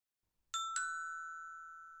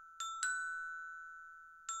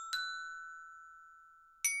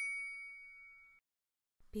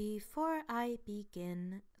Before I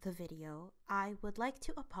begin the video, I would like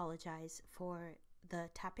to apologize for the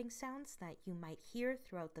tapping sounds that you might hear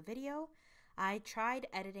throughout the video. I tried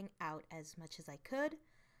editing out as much as I could,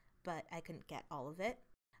 but I couldn't get all of it.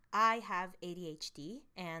 I have ADHD,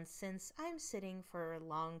 and since I'm sitting for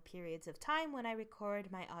long periods of time when I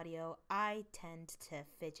record my audio, I tend to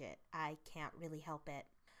fidget. I can't really help it.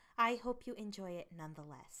 I hope you enjoy it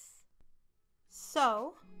nonetheless.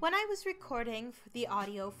 So, when I was recording the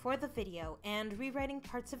audio for the video and rewriting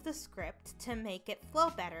parts of the script to make it flow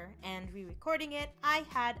better and re-recording it, I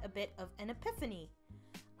had a bit of an epiphany.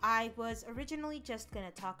 I was originally just going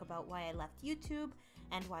to talk about why I left YouTube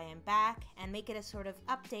and why I'm back and make it a sort of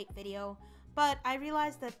update video, but I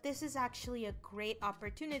realized that this is actually a great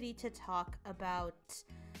opportunity to talk about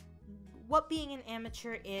what being an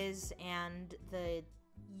amateur is and the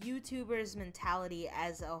YouTuber's mentality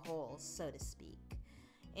as a whole, so to speak.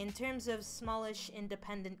 In terms of smallish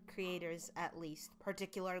independent creators, at least,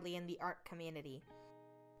 particularly in the art community.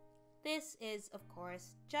 This is, of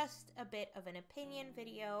course, just a bit of an opinion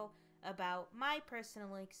video about my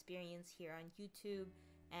personal experience here on YouTube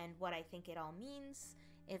and what I think it all means.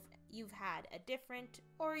 If you've had a different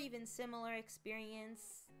or even similar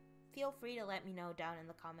experience, feel free to let me know down in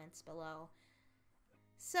the comments below.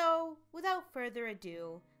 So, without further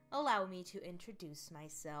ado, allow me to introduce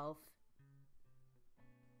myself.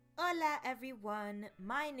 Hola everyone,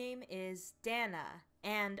 my name is Dana,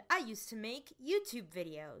 and I used to make YouTube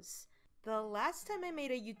videos. The last time I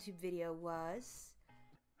made a YouTube video was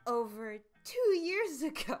over 2 years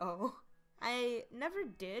ago. I never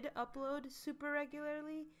did upload super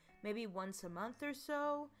regularly, maybe once a month or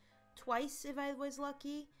so, twice if I was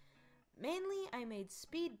lucky. Mainly I made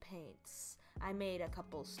speed paints. I made a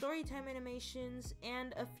couple storytime animations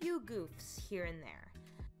and a few goofs here and there.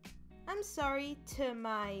 I'm sorry to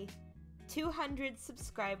my 200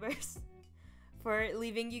 subscribers for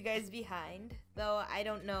leaving you guys behind, though I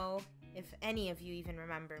don't know if any of you even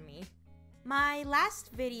remember me. My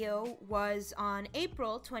last video was on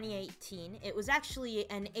April 2018. It was actually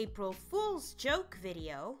an April Fool's joke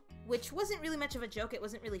video, which wasn't really much of a joke. It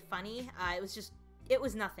wasn't really funny. It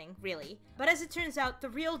was nothing, really. But as it turns out, the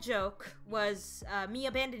real joke was me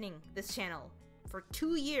abandoning this channel for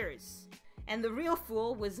 2 years. And the real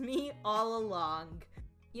fool was me all along.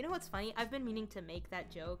 You know what's funny? I've been meaning to make that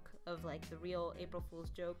joke of like the real April Fool's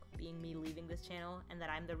joke being me leaving this channel and that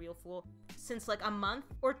I'm the real fool since like a month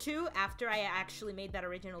or two after I actually made that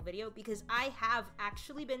original video, because I have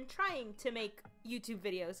actually been trying to make YouTube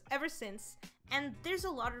videos ever since. And there's a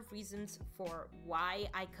lot of reasons for why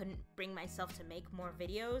I couldn't bring myself to make more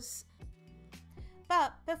videos.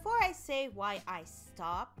 But before I say why I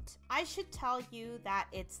stopped, I should tell you that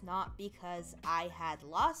it's not because I had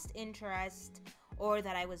lost interest or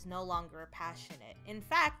that I was no longer passionate. In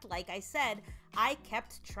fact, like I said, I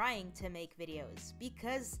kept trying to make videos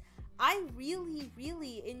because I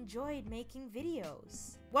really enjoyed making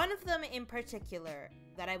videos. One of them in particular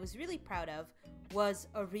that I was really proud of was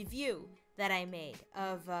a review that I made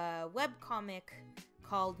of a webcomic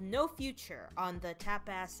called No Future on the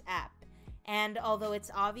Tapass app. And although it's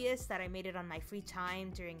obvious that I made it on my free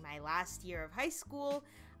time during my last year of high school,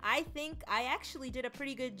 I think I actually did a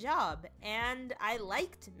pretty good job, and I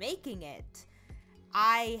liked making it.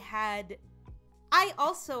 I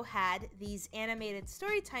also had these animated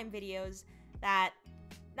storytime videos that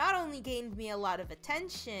not only gained me a lot of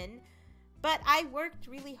attention, but I worked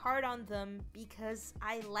really hard on them because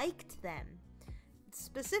I liked them.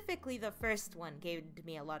 Specifically, the first one gave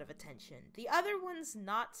me a lot of attention. The other ones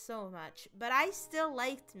not so much, but I still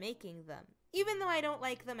liked making them. Even though I don't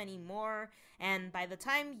like them anymore, and by the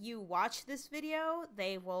time you watch this video,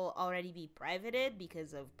 they will already be privated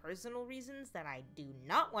because of personal reasons that I do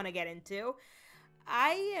not want to get into,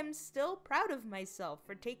 I am still proud of myself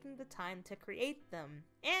for taking the time to create them.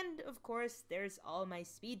 And, of course, there's all my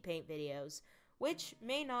speed paint videos, which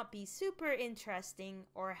may not be super interesting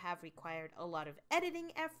or have required a lot of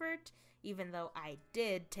editing effort, even though I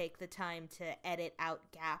did take the time to edit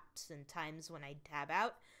out gaps and times when I'd tab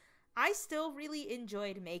out. I still really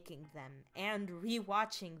enjoyed making them and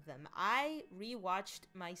rewatching them. I rewatched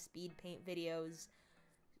my speed paint videos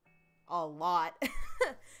a lot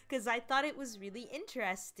because I thought it was really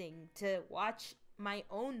interesting to watch my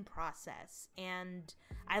own process, and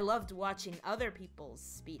I loved watching other people's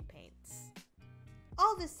speed paints.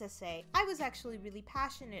 All this to say, I was actually really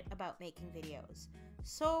passionate about making videos.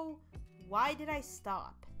 So why did I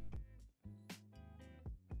stop?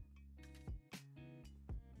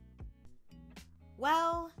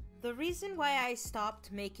 Well, the reason why I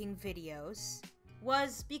stopped making videos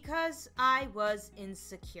was because I was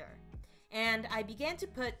insecure. and I began to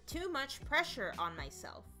put too much pressure on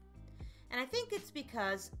myself. And I think it's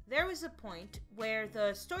because there was a point where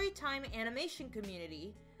the storytime animation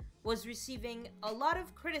community was receiving a lot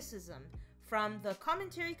of criticism from the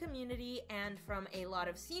commentary community and from a lot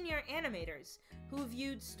of senior animators who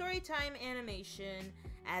viewed storytime animation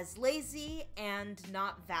as lazy and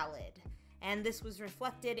not valid. And this was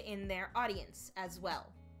reflected in their audience as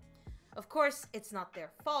well. Of course, it's not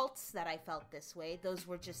their fault that I felt this way, those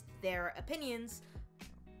were just their opinions.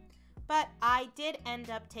 But I did end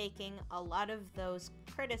up taking a lot of those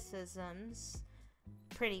criticisms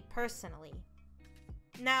pretty personally.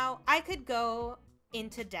 Now, I could go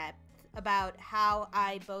into depth about how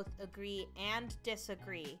I both agree and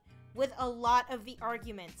disagree with a lot of the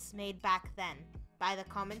arguments made back then by the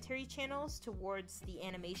commentary channels towards the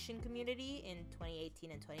animation community in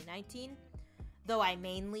 2018 and 2019, though I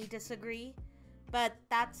mainly disagree, but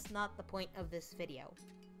that's not the point of this video.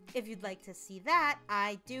 If you'd like to see that,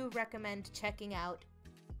 I do recommend checking out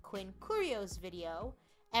Quinn Curio's video,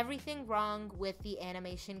 Everything Wrong with the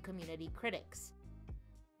Animation Community Critics.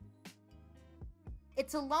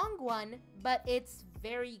 It's a long one, but it's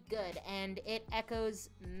very good, and it echoes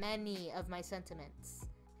many of my sentiments.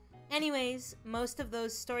 Anyways, most of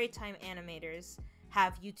those storytime animators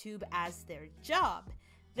have YouTube as their job.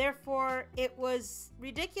 Therefore, it was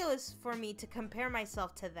ridiculous for me to compare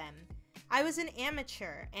myself to them. I was an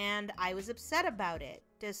amateur, and I was upset about it,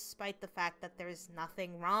 despite the fact that there's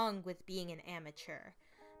nothing wrong with being an amateur.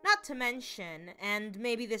 Not to mention, and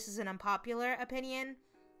maybe this is an unpopular opinion,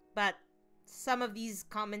 but some of these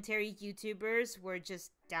commentary YouTubers were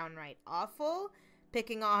just downright awful,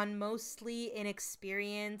 picking on mostly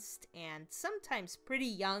inexperienced and sometimes pretty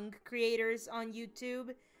young creators on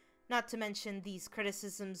YouTube. Not to mention these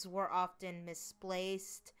criticisms were often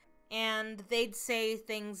misplaced, and they'd say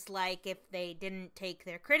things like if they didn't take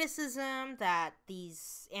their criticism, that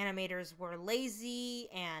these animators were lazy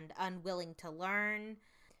and unwilling to learn,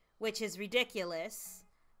 which is ridiculous.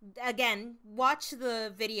 Again, watch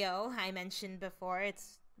the video I mentioned before,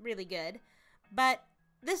 it's really good. But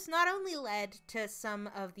this not only led to some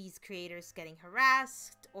of these creators getting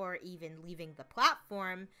harassed or even leaving the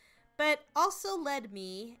platform, but also led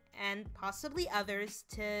me, and possibly others,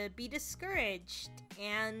 to be discouraged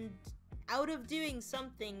and out of doing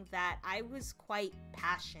something that I was quite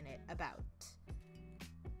passionate about.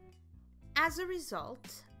 As a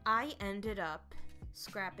result, I ended up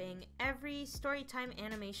scrapping every storytime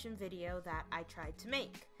animation video that I tried to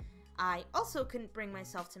make. I also couldn't bring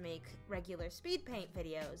myself to make regular speed paint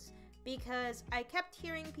videos because I kept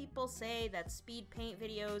hearing people say that speed paint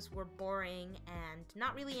videos were boring and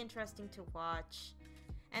not really interesting to watch.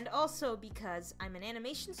 And also because I'm an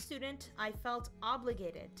animation student, I felt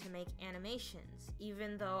obligated to make animations,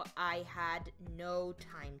 even though I had no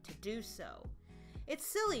time to do so. It's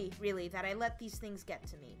silly, really, that I let these things get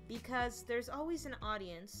to me, because there's always an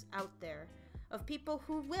audience out there of people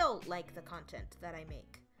who will like the content that I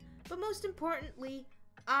make. But most importantly,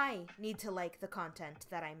 I need to like the content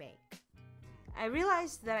that I make. I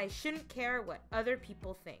realized that I shouldn't care what other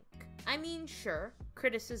people think. I mean, sure,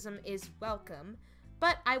 criticism is welcome,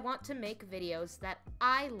 but I want to make videos that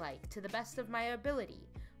I like to the best of my ability,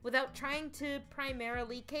 without trying to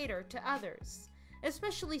primarily cater to others.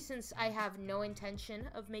 Especially since I have no intention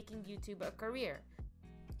of making YouTube a career.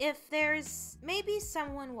 If there's maybe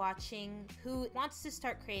someone watching who wants to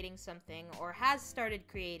start creating something or has started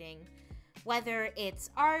creating, whether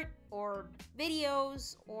it's art or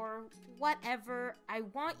videos or whatever, I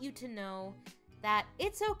want you to know that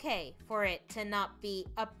it's okay for it to not be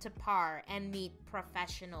up to par and meet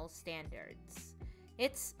professional standards.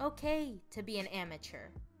 It's okay to be an amateur.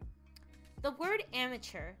 The word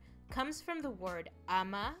amateur comes from the word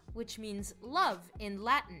ama, which means love in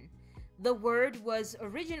Latin. The word was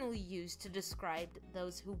originally used to describe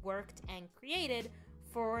those who worked and created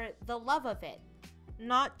for the love of it,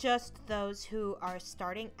 not just those who are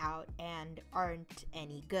starting out and aren't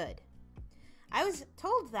any good. I was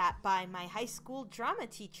told that by my high school drama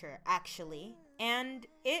teacher, actually, and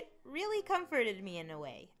it really comforted me in a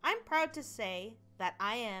way. I'm proud to say that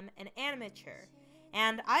I am an amateur,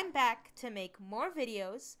 and I'm back to make more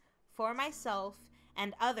videos for myself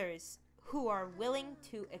and others who are willing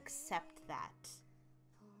to accept that.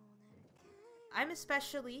 I'm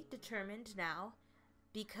especially determined now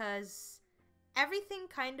because everything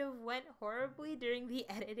kind of went horribly during the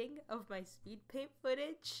editing of my speed paint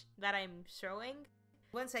footage that I'm showing.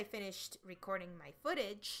 Once I finished recording my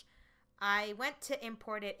footage, I went to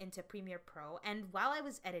import it into Premiere Pro, and while I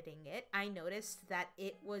was editing it, I noticed that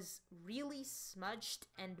it was really smudged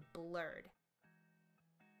and blurred.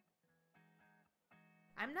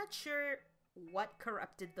 I'm not sure what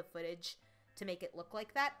corrupted the footage to make it look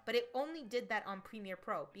like that, but it only did that on Premiere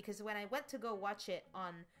Pro, because when I went to go watch it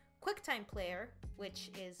on QuickTime Player,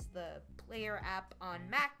 which is the player app on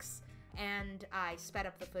Macs, and I sped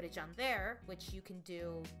up the footage on there, which you can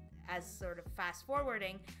do as sort of fast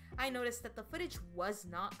forwarding, I noticed that the footage was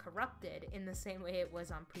not corrupted in the same way it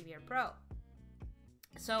was on Premiere Pro.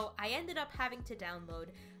 So I ended up having to download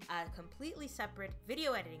a completely separate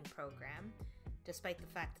video editing program, despite the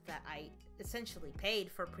fact that I essentially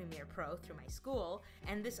paid for Premiere Pro through my school.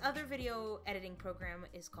 And this other video editing program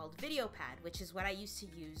is called VideoPad, which is what I used to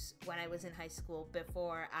use when I was in high school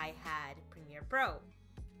before I had Premiere Pro.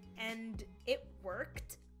 And it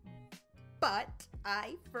worked, but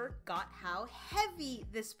I forgot how heavy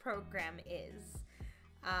this program is.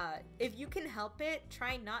 If you can help it,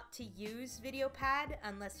 try not to use VideoPad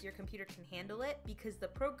unless your computer can handle it, because the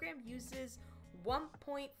program uses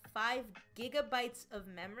 1.5 gigabytes of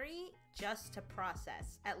memory just to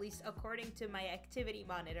process, at least according to my activity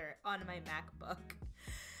monitor on my MacBook.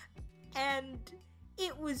 And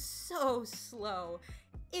it was so slow.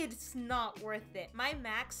 It's not worth it. My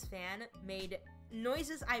Max fan made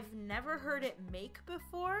noises I've never heard it make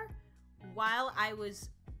before while I was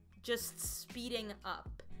just speeding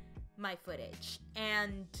up my footage.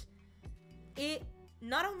 And it,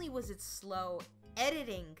 not only was it slow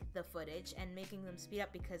editing the footage and making them speed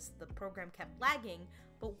up because the program kept lagging,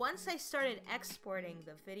 but once I started exporting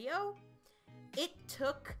the video, it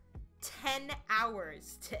took 10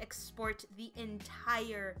 hours to export the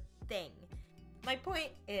entire thing. My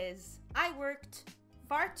point is, I worked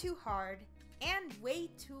far too hard and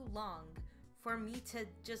way too long for me to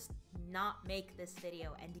just not make this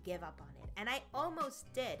video and give up on it. And I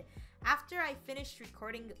almost did. After I finished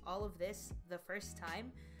recording all of this the first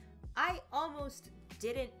time, I almost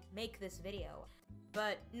didn't make this video.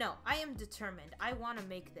 But no, I am determined. I want to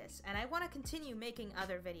make this, and I want to continue making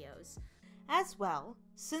other videos. As well,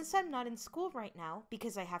 since I'm not in school right now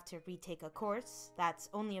because I have to retake a course that's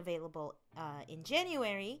only available in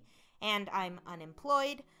January, and I'm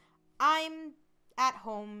unemployed, I'm at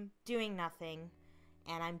home doing nothing,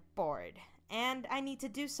 and I'm bored, and I need to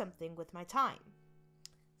do something with my time.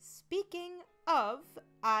 Speaking of,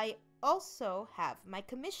 I also have my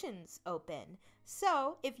commissions open,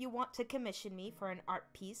 so if you want to commission me for an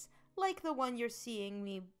art piece like the one you're seeing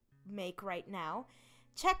me make right now,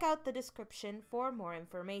 check out the description for more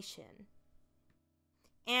information.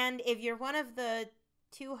 And if you're one of the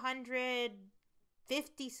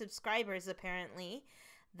 250 subscribers apparently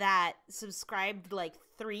that subscribed like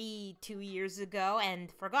 2 years ago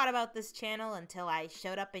and forgot about this channel until I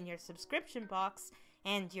showed up in your subscription box,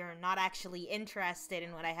 and you're not actually interested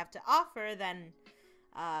in what I have to offer, then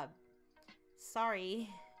sorry.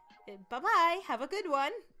 Bye-bye. Have a good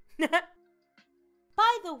one.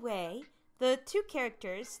 By the way, the two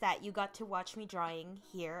characters that you got to watch me drawing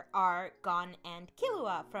here are Gon and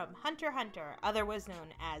Killua from Hunter x Hunter, otherwise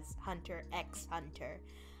known as Hunter x Hunter.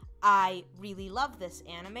 I really love this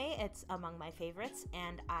anime. It's among my favorites,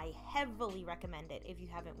 and I heavily recommend it if you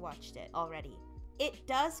haven't watched it already. It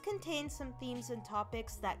does contain some themes and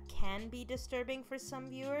topics that can be disturbing for some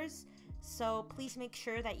viewers, so please make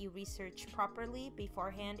sure that you research properly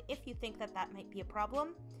beforehand if you think that that might be a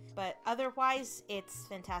problem. But otherwise, it's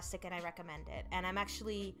fantastic and I recommend it. And I'm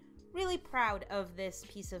actually really proud of this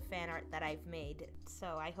piece of fan art that I've made,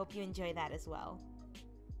 so I hope you enjoy that as well.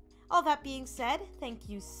 All that being said, thank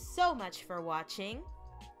you so much for watching.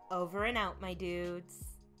 Over and out, my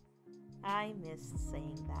dudes. I missed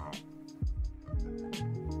saying that.